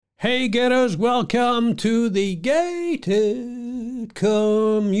Hey getters, welcome to the gated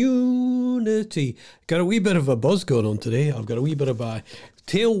community. Got a wee bit of a buzz going on today. I've got a wee bit of a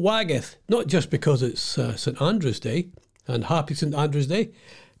tail waggeth, not just because it's St Andrew's Day, and happy St Andrew's Day.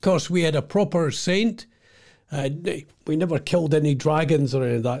 Of course, we had a proper saint. We never killed any dragons or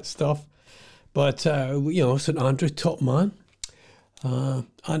any of that stuff. But, St Andrew, top man. And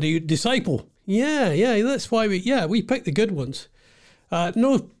a disciple. Yeah, that's why we picked the good ones.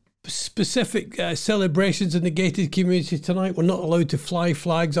 No specific celebrations in the gated community tonight. We're not allowed to fly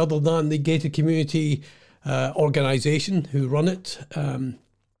flags other than the gated community organisation who run it, and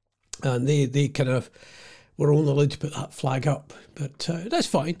they kind of were only allowed to put that flag up, but that's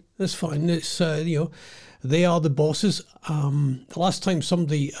fine. It's they are the bosses. The last time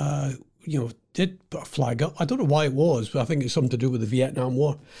somebody did put a flag up, I don't know why it was, but I think it's something to do with the Vietnam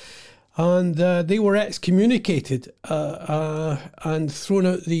War. And they were excommunicated and thrown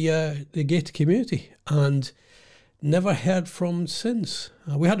out the gated community and never heard from since.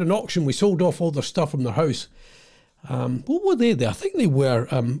 We had an auction. We sold off all their stuff from their house. What were they? I think they were.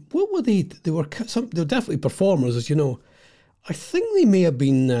 What were they? They were definitely performers, as you know. I think they may have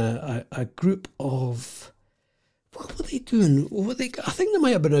been a group of. What were they doing? I think they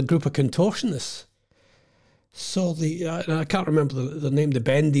might have been a group of contortionists. So I can't remember the name, the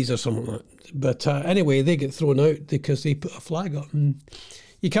Bendies or something like that. But anyway, they get thrown out because they put a flag up. And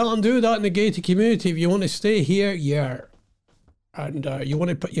you can't do that in the gated community. If you want to stay here, and you want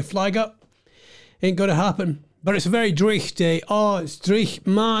to put your flag up, ain't going to happen. But it's a very dreich day. Oh, it's dreich,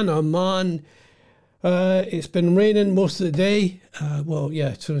 man, oh man. It's been raining most of the day.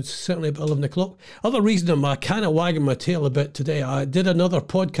 So it's certainly about 11 o'clock. Other reason I'm kind of wagging my tail a bit today, I did another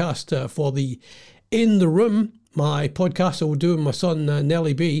podcast for the In the Room, my podcast I will do with my son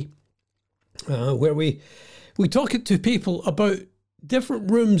Nelly B, where we talk to people about different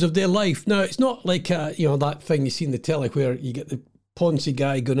rooms of their life. Now, it's not like that thing you see in the telly where you get the Ponzi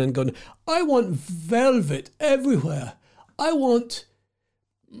guy going, I want velvet everywhere. I want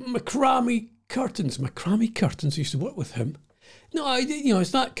macrame curtains. Macrame curtains, I used to work with him. No,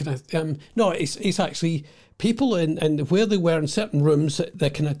 it's that kind of. It's actually people and where they were in certain rooms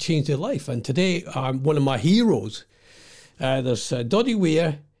that kind of changed their life. And today, one of my heroes, there's Doddy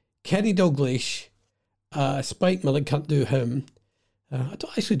Weir, Kenny Dalglish, Spike Milligan, can't do him. I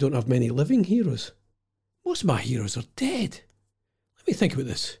don't have many living heroes. Most of my heroes are dead. Let me think about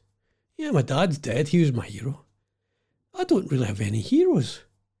this. Yeah, my dad's dead. He was my hero. I don't really have any heroes.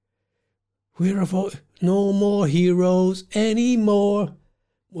 Where have I? No more heroes anymore.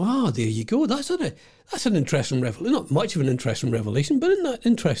 Wow, there you go. That's an interesting revelation. Not much of an interesting revelation, but isn't that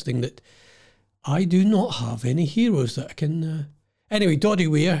interesting that I do not have any heroes that I can... Anyway, Doddy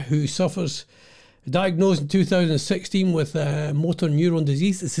Weir, who suffers, diagnosed in 2016 with motor neuron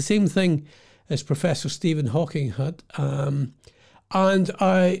disease. It's the same thing as Professor Stephen Hawking had. And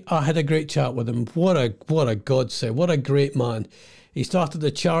I had a great chat with him. What a godsend. What a great man. He started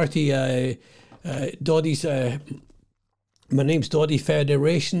the charity, Doddy's... My name's Doddy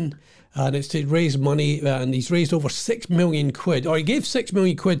Federation, and it's to raise money, and he's raised over 6 million quid, or he gave 6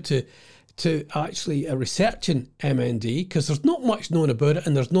 million quid to actually researching MND, because there's not much known about it,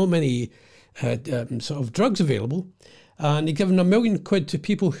 and there's not many sort of drugs available. And he's given 1 million quid to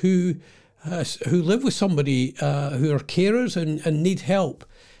people who live with somebody who are carers and need help,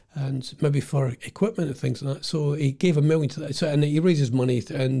 and maybe for equipment and things like that. So he gave 1 million to that, and he raises money,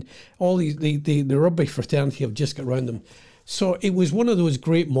 and all the rugby fraternity have just got around him. So it was one of those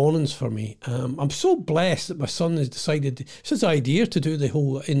great mornings for me. I'm so blessed that my son has decided, it's his idea to do the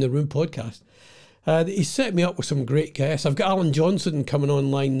whole In the Room podcast. He set me up with some great guests. I've got Alan Johnson coming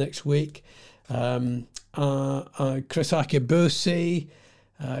online next week. Chris Akebose.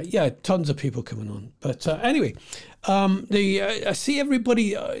 Tons of people coming on. But anyway, I see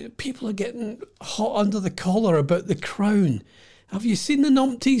everybody, people are getting hot under the collar about the Crown. Have you seen the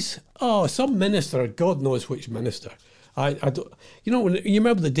numpties? Oh, some minister, God knows which minister. I don't, when you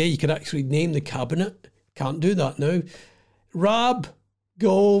remember the day you could actually name the cabinet? Can't do that now. Rab,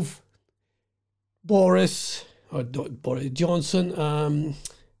 Gove, Boris Johnson,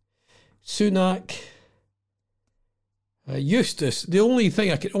 Sunak, Eustace. The only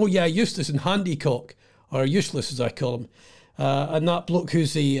thing I can... Eustace and Handycock, or Useless as I call him. And that bloke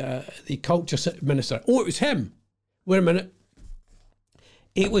who's the culture minister. Oh, it was him. Wait a minute.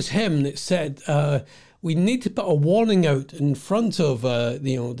 It was him that said... we need to put a warning out in front of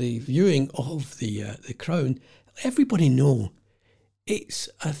the viewing of the Crown. Everybody know it's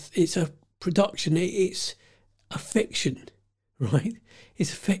a production. It's a fiction, right?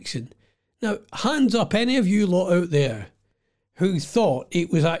 It's a fiction. Now, hands up, any of you lot out there who thought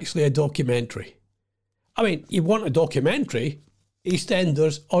it was actually a documentary. I mean, you want a documentary,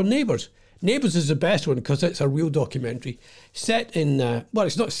 EastEnders or Neighbours. Neighbours is the best one because it's a real documentary set in, well,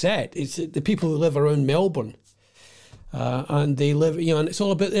 it's not set, it's the people who live around Melbourne. And they live, and it's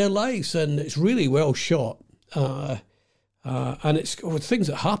all about their lives, and it's really well shot. And it's things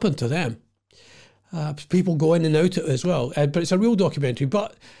that happen to them. People go in and out of it as well. But it's a real documentary.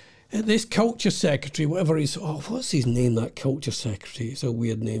 But this culture secretary, whatever he's, what's his name, that culture secretary? It's a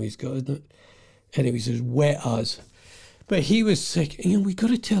weird name he's got, isn't it? Anyways, he's wet as. But he was sick. We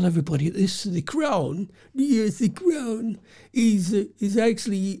got to tell everybody this: the Crown. Yes, the Crown is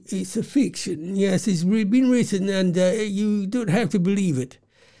actually, it's a fiction. Yes, it's been written, and you don't have to believe it.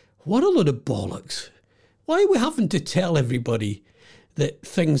 What a load of bollocks! Why are we having to tell everybody that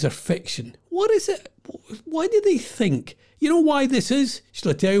things are fiction? What is it? Why do they think? You know why this is?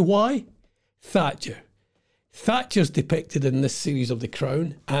 Shall I tell you why? Thatcher. Thatcher's depicted in this series of The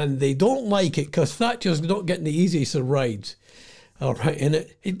Crown, and they don't like it because Thatcher's not getting the easiest of rides. All right, and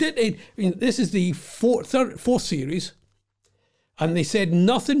this is the fourth series, and they said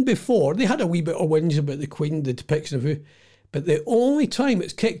nothing before. They had a wee bit of whinge about the Queen, the depiction of her, but the only time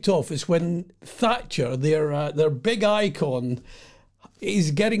it's kicked off is when Thatcher, their big icon,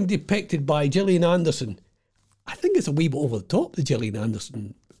 is getting depicted by Gillian Anderson. I think it's a wee bit over the top, the Gillian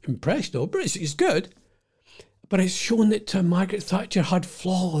Anderson impression of, but it's good. But it's shown that Margaret Thatcher had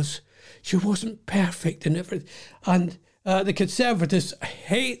flaws. She wasn't perfect and everything. And the Conservatives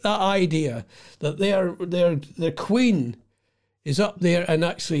hate that idea that their Queen is up there and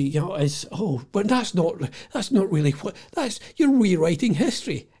actually, but that's not really what, you're rewriting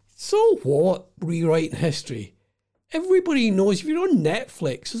history. So what, rewriting history? Everybody knows if you're on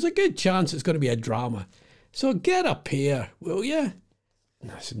Netflix, there's a good chance it's going to be a drama. So get a pair, will you?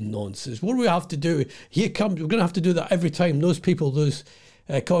 That's nonsense. What do we have to do? We're going to have to do that every time. Those people lose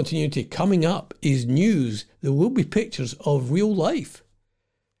continuity. Coming up is news. There will be pictures of real life.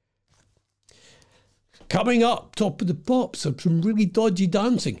 Coming up, Top of the Pops, some really dodgy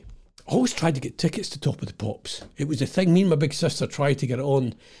dancing. I always tried to get tickets to Top of the Pops. It was a thing. Me and my big sister tried to get it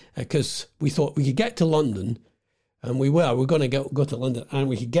on because we thought we could get to London. And we're going to go to London and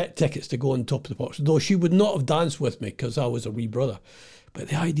we could get tickets to go on Top of the Pops. Though she would not have danced with me because I was a wee brother. But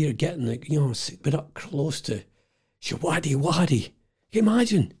the idea of getting, been up close to Shawaddy Waddy. Can you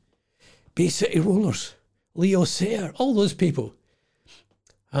imagine? Bay City Rollers, Leo Sayer, all those people.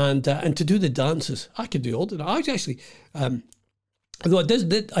 And to do the dances. I could do all that. I actually, although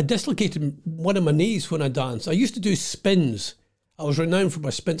I dislocated one of my knees when I danced. I used to do spins. I was renowned for my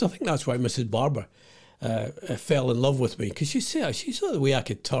spins. I think that's why Mrs. Barbour fell in love with me. Because she saw the way I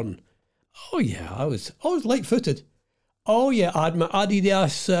could turn. Oh yeah, I was light-footed. Oh yeah, I had my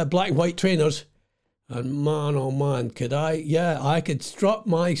Adidas black and white trainers, and man, oh man, I could strut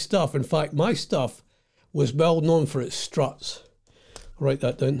my stuff. In fact, my stuff was well known for its struts. I'll write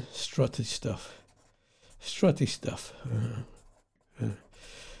that down, strutty stuff.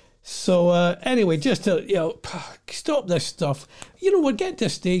 So anyway, just to, stop this stuff. We're getting to a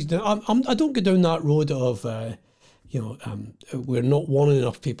stage now, I don't go down that road of, we're not wanting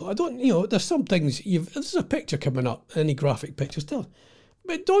enough people. I don't, there's some things, there's a picture coming up, any graphic picture still.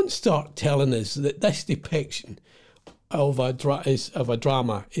 But don't start telling us that this depiction of a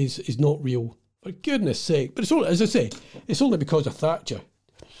drama is not real. For goodness sake. But it's only, as I say, it's only because of Thatcher.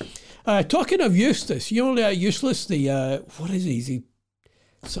 Talking of Eustace, Useless, what is he?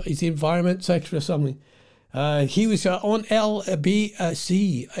 He's the Environment Secretary or something. He was on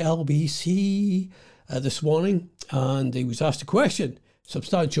LBC this morning, and he was asked a question.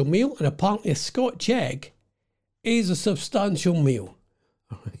 Substantial meal, and apparently a Scotch egg is a substantial meal.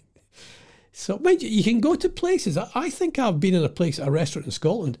 All right. So mind you can go to places. I think I've been in a restaurant in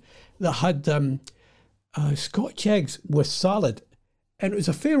Scotland that had Scotch eggs with salad, and it was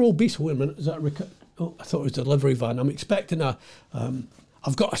a fair old beast. Wait a minute, is that I thought it was a delivery van. I'm expecting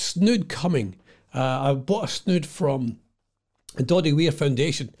I've got a snood coming. I bought a snood from the Doddy Weir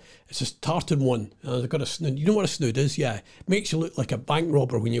Foundation. It's a tartan one. I've got a snood. You know what a snood is? Yeah. Makes you look like a bank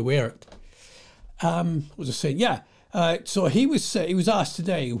robber when you wear it. What was I saying? Yeah. So he was asked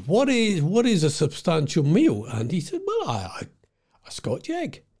today, what is a substantial meal? And he said, well, a Scotch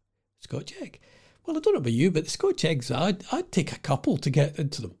egg. Scotch egg. Well, I don't know about you, but the Scotch eggs, I'd take a couple to get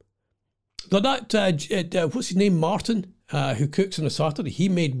into them. But what's his name, Martin, who cooks on a Saturday, he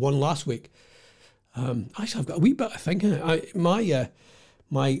made one last week. Actually, I've got a wee bit of thinking. My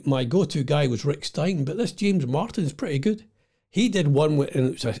go-to guy was Rick Stein, but this James Martin is pretty good. He did one with,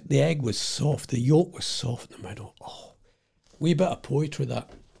 and the egg was soft, the yolk was soft in the middle. Oh, wee bit of poetry that.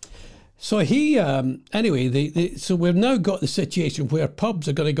 So he, anyway, so we've now got the situation where pubs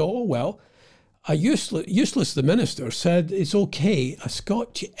are going to go, oh, well, useless the minister said it's okay, a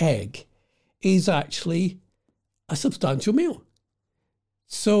Scotch egg is actually a substantial meal.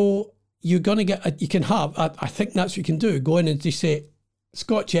 So you're going to get, you can have, I think that's what you can do, go in and just say,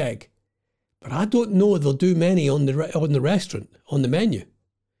 Scotch egg. But I don't know they'll do many on the restaurant, on the menu.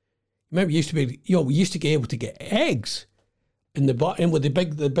 Remember, we used to be able to get eggs in with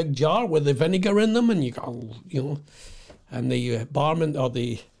the big jar with the vinegar in them, and and the barman or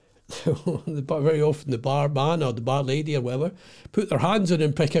the very often the barman or the bar lady or whatever put their hands in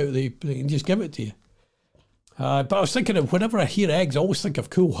and pick out and just give it to you. But I was thinking of, whenever I hear eggs, I always think of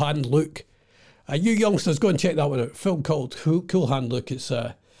Cool Hand Luke. You youngsters, go and check that one out. A film called Cool Hand Luke. It's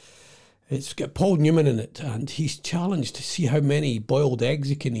got Paul Newman in it, and he's challenged to see how many boiled eggs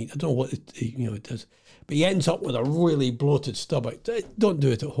he can eat. I don't know what it does, but he ends up with a really bloated stomach. Don't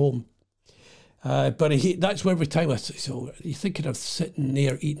do it at home. But that's where every time so you're thinking of sitting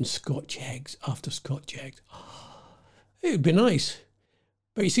there eating Scotch eggs after Scotch eggs. It would be nice.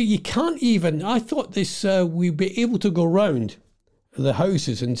 But you see, you can't even, I thought this, we'd be able to go round the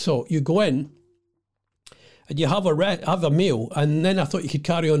houses, and so you go in and you have a meal, and then I thought you could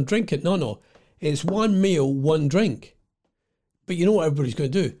carry on drinking. No, it's one meal, one drink. But you know what everybody's going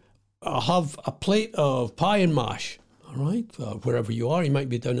to do? I'll have a plate of pie and mash, all right, wherever you are. You might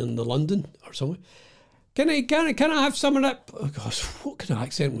be down in London or somewhere. Can I have some of that? Oh gosh, what kind of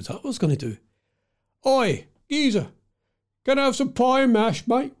accent was that I was going to do? Oi, geezer, can I have some pie and mash,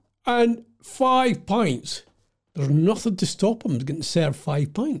 mate? And 5 pints. There's nothing to stop him getting served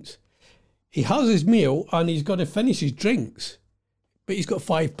 5 pints. He has his meal and he's got to finish his drinks, but he's got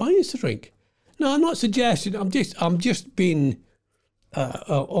 5 pints to drink. No, I'm not suggesting. I'm just being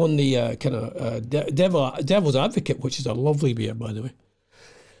on the kind of devil's advocate, which is a lovely beer, by the way.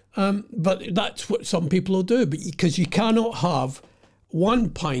 But that's what some people will do, because you cannot have 1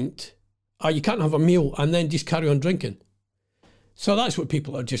 pint, or you can't have a meal and then just carry on drinking. So that's what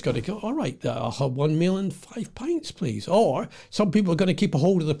people are just going to go, all right, I'll have 1 meal and 5 pints, please. Or some people are going to keep a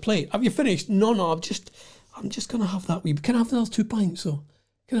hold of the plate. Have you finished? No, I'm just going to have that. Can I have those 2 pints, though?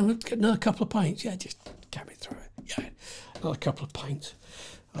 Can I have another couple of pints? Yeah, just get me through it. Yeah, another couple of pints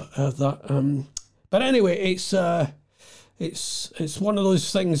of that. But anyway, it's one of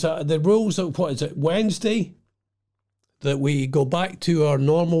those things, the rules of, what is it, Wednesday, that we go back to our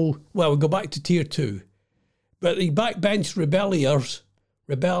normal, we go back to tier 2. But the backbench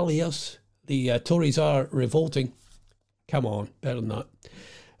rebellious, the Tories are revolting. Come on, better than that.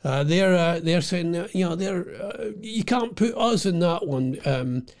 They're saying, you can't put us in that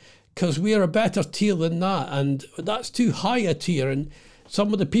one because we're a better tier than that, and that's too high a tier. And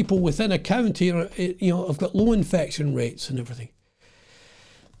some of the people within a county, have got low infection rates and everything.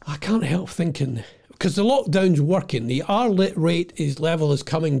 I can't help thinking, because the lockdown's working, the R-lit rate level is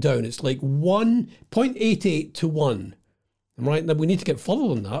coming down. It's like 1.88 to 1. Right, now we need to get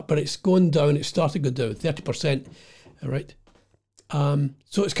further than that, but it's going down. It's starting to go down, 30%. All right.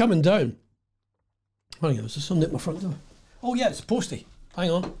 So it's coming down. Hang on, is there something at my front door? Oh yeah, it's a postie. Hang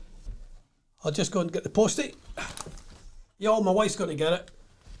on. I'll just go and get the postie. Yeah, my wife's going to get it.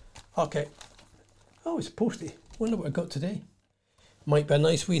 Okay. Oh, it's a postie. Wonder what I got today. Might be a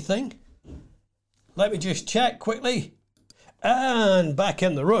nice wee thing. Let me just check quickly. And back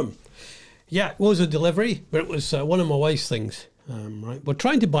in the room. Yeah, it was a delivery, but it was one of my wife's things. Right, we're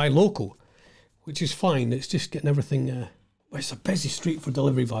trying to buy local, which is fine. It's just getting everything. It's a busy street for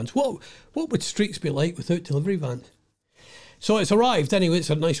delivery vans. What would streets be like without delivery vans? So it's arrived anyway.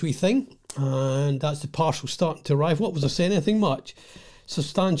 It's a nice wee thing, and that's the parcel starting to arrive. What was I saying? Anything much?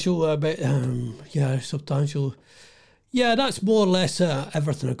 Substantial, substantial. Yeah, that's more or less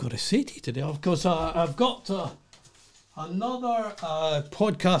everything I've got to say to you today. Of course, I've got another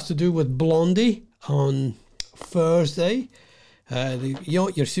podcast to do with Blondie on Thursday.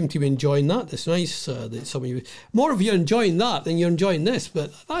 You seem to be enjoying that. It's nice that some of you, more of you are enjoying that than you're enjoying this,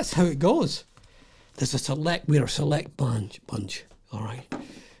 but that's how it goes. We're a select bunch, all right?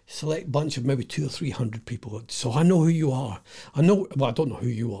 Select bunch of maybe 200 or 300 people. So I know who you are. I don't know who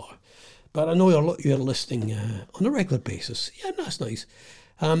you are, but I know you're listening on a regular basis. Yeah, that's nice.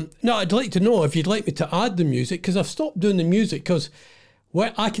 Now, I'd like to know if you'd like me to add the music, because I've stopped doing the music because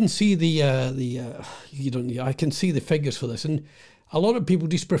I can see I can see the figures for this, and a lot of people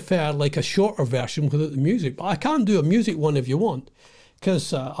just prefer like a shorter version without the music. But I can do a music one if you want,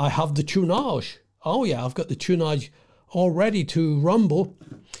 because I have the tunage. Oh yeah, I've got the tunage all ready to rumble.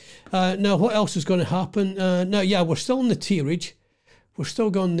 Now, what else is going to happen? We're still in the tierage. We're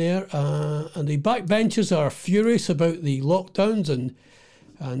still going there, and the backbenchers are furious about the lockdowns, and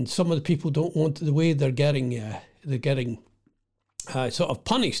and some of the people don't want the way they're getting sort of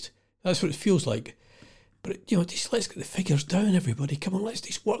punished. That's what it feels like. But just let's get the figures down, everybody. Come on, let's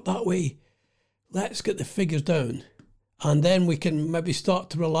just work that way. Let's get the figures down, and then we can maybe start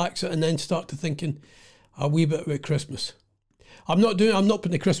to relax it, and then start to thinking a wee bit about Christmas. I'm not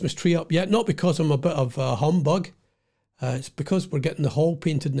putting the Christmas tree up yet, not because I'm a bit of a humbug. It's because we're getting the hall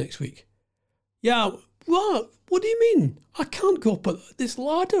painted next week. Yeah, what? What do you mean? I can't go up, there's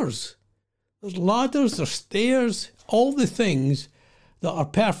ladders. There's ladders, there's stairs, all the things that are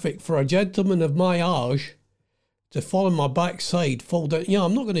perfect for a gentleman of my age to fall on my backside, fall down. Yeah,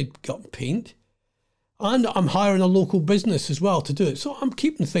 I'm not going to get up and paint. And I'm hiring a local business as well to do it. So I'm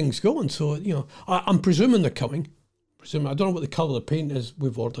keeping things going. So, I'm presuming they're coming. I don't know what the colour of the paint is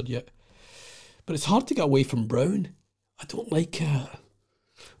we've ordered yet. But it's hard to get away from brown. I don't like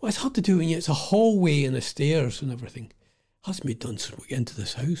it's hard to do when it's a hallway and the stairs and everything. It hasn't been done since we get into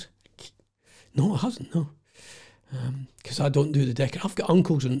this house. No, it hasn't, no. Because I don't do the decoration. I've got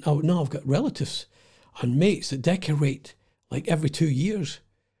uncles and I've got relatives and mates that decorate like every 2 years.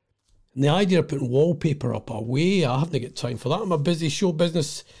 And the idea of putting wallpaper up away, I haven't got time for that. I'm a busy show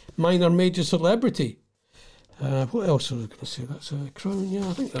business, minor, major celebrity. What else was I going to say? That's a crown. Yeah,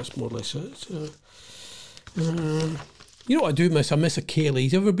 I think that's more or less it. You know what I do miss? I miss a ceilidh.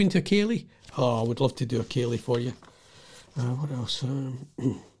 Have you ever been to a ceilidh? Oh, I would love to do a ceilidh for you. What else?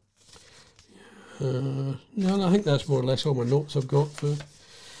 No, I think that's more or less all my notes I've got for.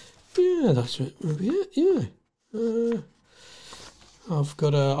 Yeah, that's it. Maybe it. Yeah. I've got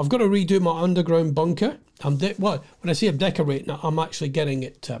to redo my underground bunker. When I say I'm decorating it, I'm actually getting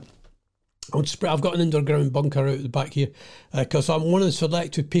it. I've got an underground bunker out the back here because I'm one of the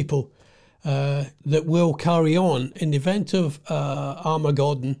selected people that will carry on in the event of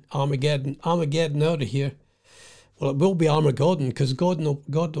Armageddon out of here. Well, it will be Armageddon because God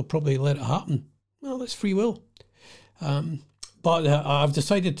will probably let it happen. Well, that's free will. But I've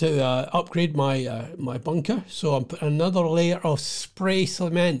decided to upgrade my bunker, so I'm putting another layer of spray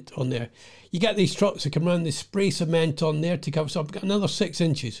cement on there. You get these trucks that come around, they spray cement on there to cover, so I've got another 6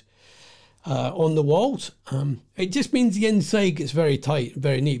 inches on the walls. It just means the inside gets very tight,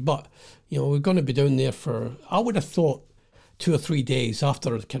 very neat, but we're going to be down there for, I would have thought, 2 or 3 days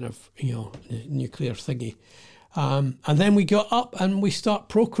after the kind of, nuclear thingy. And then we go up and we start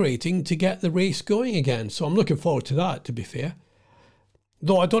procreating to get the race going again. So I'm looking forward to that, to be fair.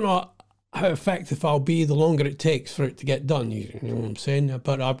 Though I don't know how effective I'll be the longer it takes for it to get done, you know what I'm saying?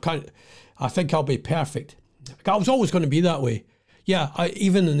 But I think I'll be perfect. I was always going to be that way. Yeah,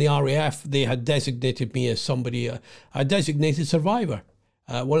 even in the RAF, they had designated me as somebody, a designated survivor.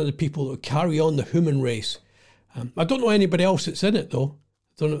 One of the people that would carry on the human race. I don't know anybody else that's in it, though.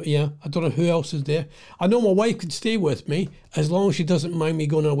 I don't know who else is there. I know my wife could stay with me as long as she doesn't mind me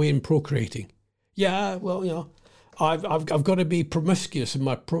going away and procreating. Yeah, well, I've got to be promiscuous in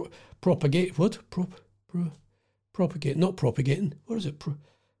my propagate. What? Propagate? Not propagating. What is it?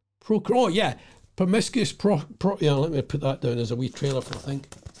 Oh yeah, promiscuous. Let me put that down as a wee trailer for the thing.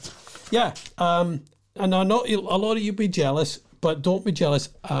 Yeah. And I know a lot of you be jealous, but don't be jealous.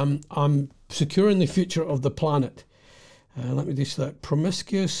 I'm securing the future of the planet. Let me do that.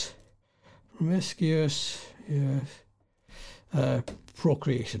 Promiscuous, yes.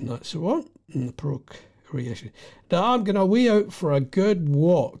 Procreation, that's the one. And the procreation. Now I'm going away out for a good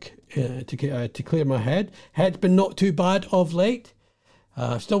walk to clear my head. Head's been not too bad of late.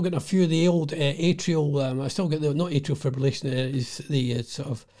 Still getting a few of the old atrial. I still get not atrial fibrillation. Is the sort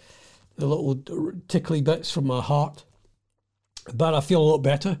of the little tickly bits from my heart. But I feel a lot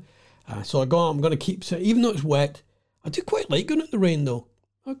better. So I'm going to keep. Even though it's wet. I do quite like going in the rain, though.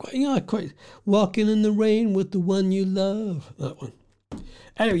 I quite walking in the rain with the one you love. That one.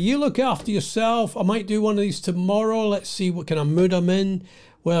 Anyway, you look after yourself. I might do one of these tomorrow. Let's see what kind of mood I'm in.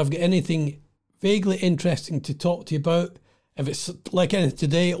 Whether I've got anything vaguely interesting to talk to you about. If it's like anything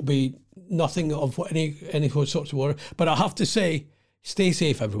today, it'll be nothing of any sorts of water. But I have to say, stay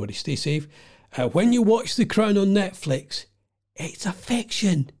safe, everybody. Stay safe. When you watch The Crown on Netflix, it's a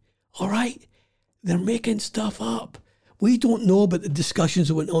fiction. All right? They're making stuff up. We don't know about the discussions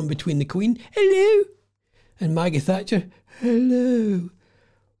that went on between the Queen, hello, and Maggie Thatcher, hello.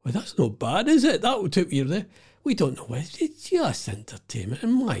 Well, that's not bad, is it? That would took you there. We don't know. It's just entertainment.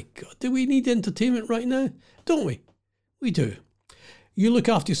 And my God, do we need entertainment right now? Don't we? We do. You look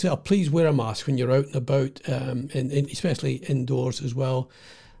after yourself. Please wear a mask when you're out and about, and especially indoors as well.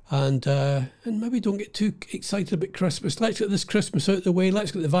 And maybe don't get too excited about Christmas. Let's get this Christmas out of the way.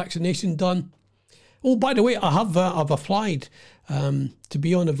 Let's get the vaccination done. Oh, by the way, I've applied to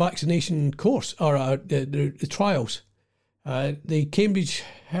be on a vaccination course or the trials. The Cambridge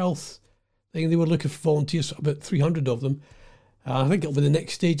Health thing, they were looking for volunteers, about 300 of them. I think it'll be the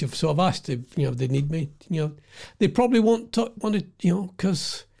next stage of. So I've asked if they need me. They probably want to,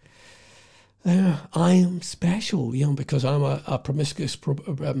 because I am special. Because I'm a promiscuous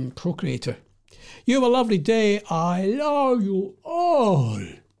procreator. You have a lovely day. I love you all.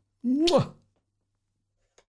 Mwah.